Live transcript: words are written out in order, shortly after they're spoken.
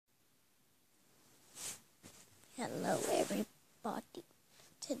Hello everybody.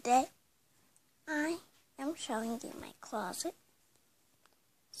 Today I am showing you my closet.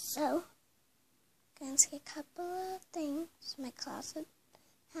 So, you can see a couple of things in my closet.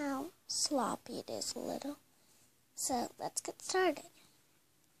 How sloppy it is a little. So let's get started.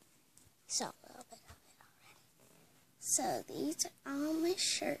 So a little bit of it already. So these are all my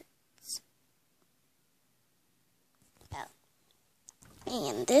shirts. Oh.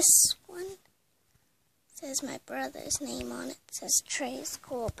 And this one says my brother's name on it. It says Trey's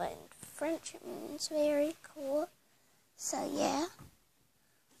cool, but in French it means very cool. So yeah,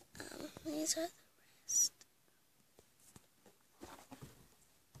 these are the rest.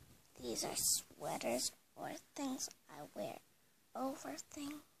 These are sweaters or things I wear over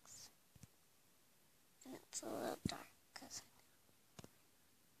things. And it's a little dark because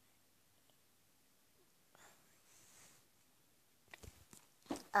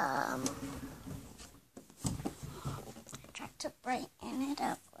I tried to brighten it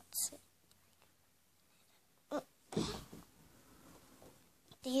up. Let's see.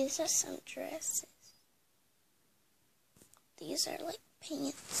 These are some dresses. These are like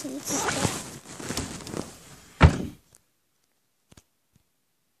pants and stuff.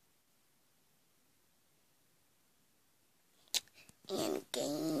 And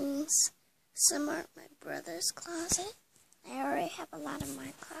games. Some are my brother's closet. I already have a lot in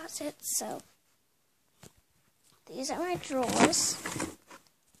my closet, so these are my drawers.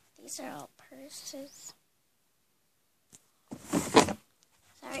 These are all purses.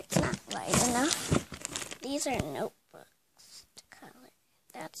 Sorry, it's not light enough. These are notebooks to color.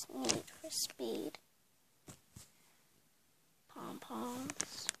 That's Need for Speed.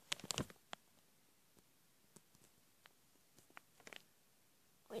 Pom-poms.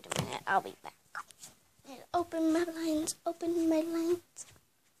 Wait a minute, I'll be back. Open my lines, open my lines.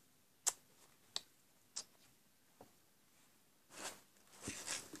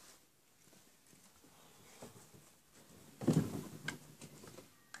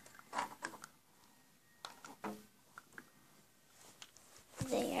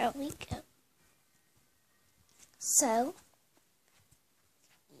 There we go. So,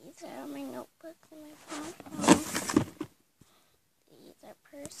 these are my notebooks and my pom-poms. These are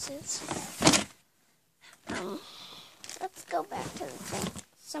purses. Let's go back to the thing.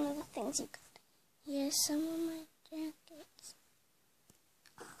 Some of the things you got. Here's some of my jackets.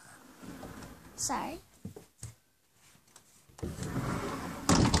 Sorry.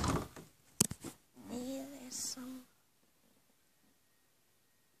 There's some.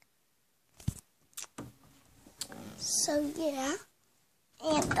 So yeah,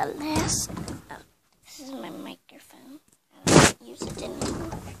 and the last, this is my microphone. I don't use it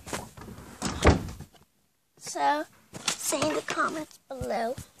anymore. So, say in the comments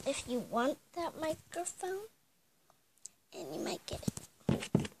below if you want that microphone, and you might get it.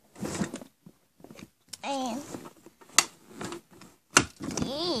 And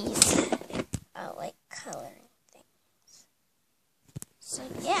these are like coloring things. So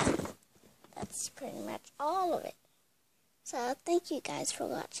yeah, that's pretty much all of it. So thank you guys for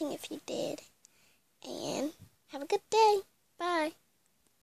watching if you did. And have a good day. Bye.